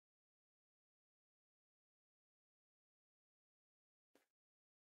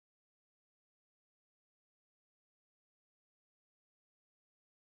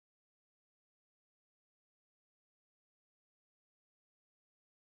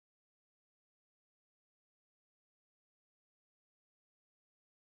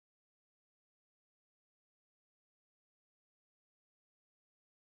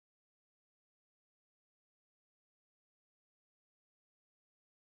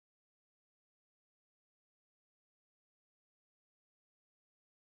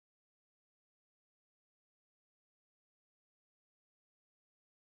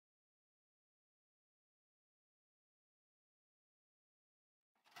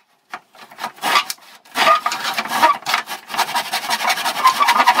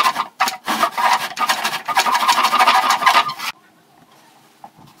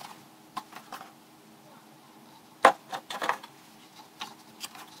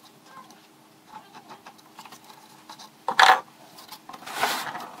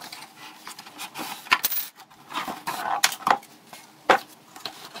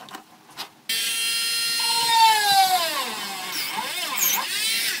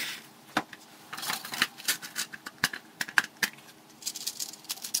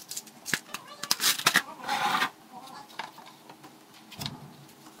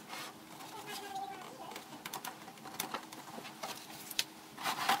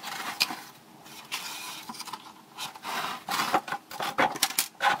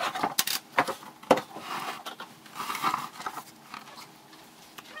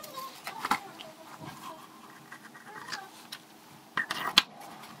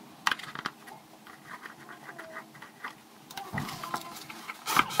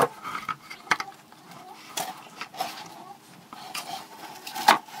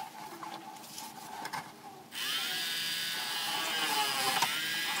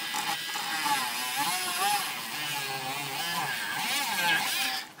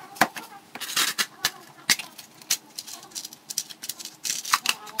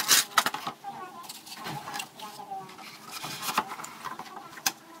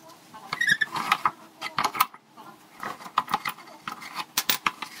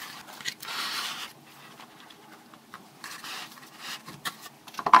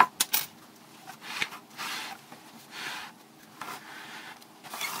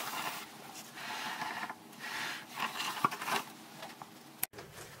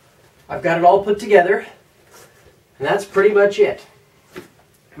I've got it all put together, and that's pretty much it.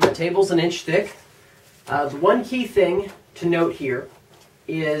 My table's 1 inch thick. The one key thing to note here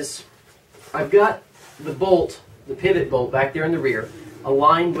is I've got the bolt, the pivot bolt back there in the rear,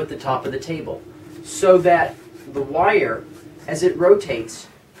 aligned with the top of the table, so that the wire, as it rotates,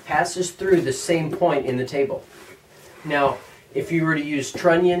 passes through the same point in the table. Now, if you were to use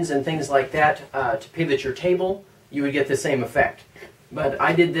trunnions and things like that to pivot your table, you would get the same effect. But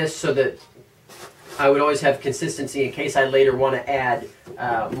I did this so that I would always have consistency in case I later want to add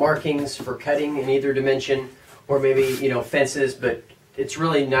markings for cutting in either dimension, or maybe, fences, but it's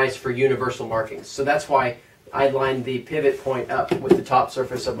really nice for universal markings. So that's why I lined the pivot point up with the top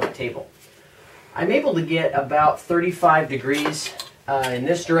surface of my table. I'm able to get about 35 degrees in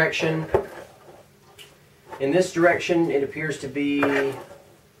this direction. In this direction, it appears to be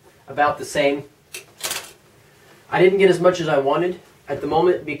about the same. I didn't get as much as I wanted at the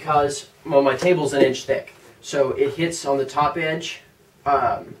moment because, well, my table's 1 inch thick. So it hits on the top edge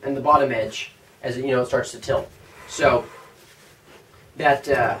and the bottom edge as it starts to tilt. So that's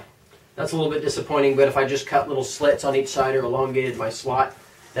a little bit disappointing, but if I just cut little slits on each side or elongated my slot,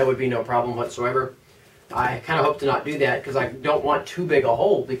 that would be no problem whatsoever. I kind of hope to not do that because I don't want too big a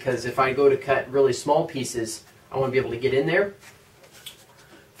hole, because if I go to cut really small pieces, I want to be able to get in there.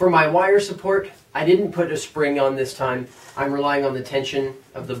 For my wire support, I didn't put a spring on this time. I'm relying on the tension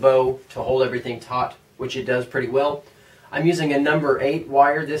of the bow to hold everything taut, which it does pretty well. I'm using a number 8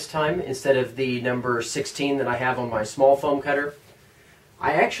 wire this time instead of the number 16 that I have on my small foam cutter.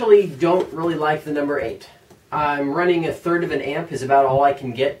 I actually don't really like the number 8. I'm running 1/3 of an amp is about all I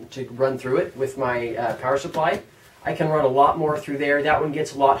can get to run through it with my power supply. I can run a lot more through there. That one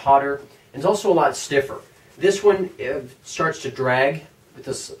gets a lot hotter and it's also a lot stiffer. This one starts to drag with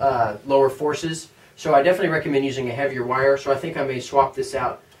the lower forces, so I definitely recommend using a heavier wire. So I think I may swap this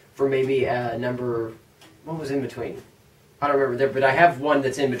out for maybe a number, what was in between? I don't remember there, but I have one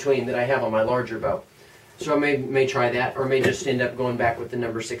that's in between that I have on my larger bow. So I may try that, or may just end up going back with the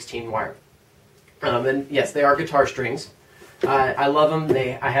number 16 wire. And yes, they are guitar strings. I love them.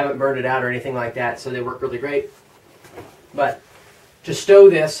 I haven't burned it out or anything like that, so they work really great. But to stow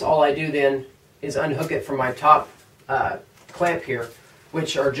this, all I do then is unhook it from my top clamp here,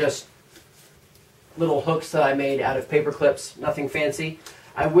 which are just little hooks that I made out of paper clips, nothing fancy.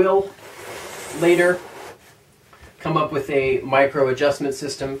 I will later come up with a micro adjustment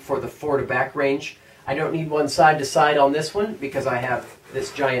system for the forward to back range. I don't need one side to side on this one because I have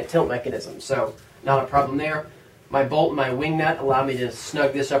this giant tilt mechanism, so not a problem there. My bolt and my wing nut allow me to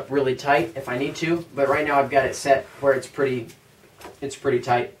snug this up really tight if I need to, but right now I've got it set where it's pretty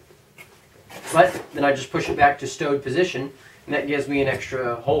tight. But then I just push it back to stowed position, and that gives me an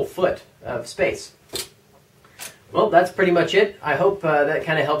extra whole foot of space. Well, that's pretty much it. I hope that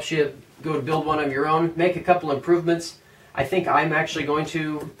kind of helps you go to build one of your own. Make a couple improvements. I think I'm actually going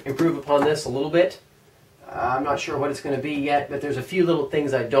to improve upon this a little bit. I'm not sure what it's going to be yet, but there's a few little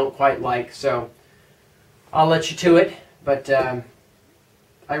things I don't quite like, so I'll let you to it. But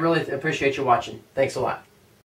I really appreciate you watching. Thanks a lot.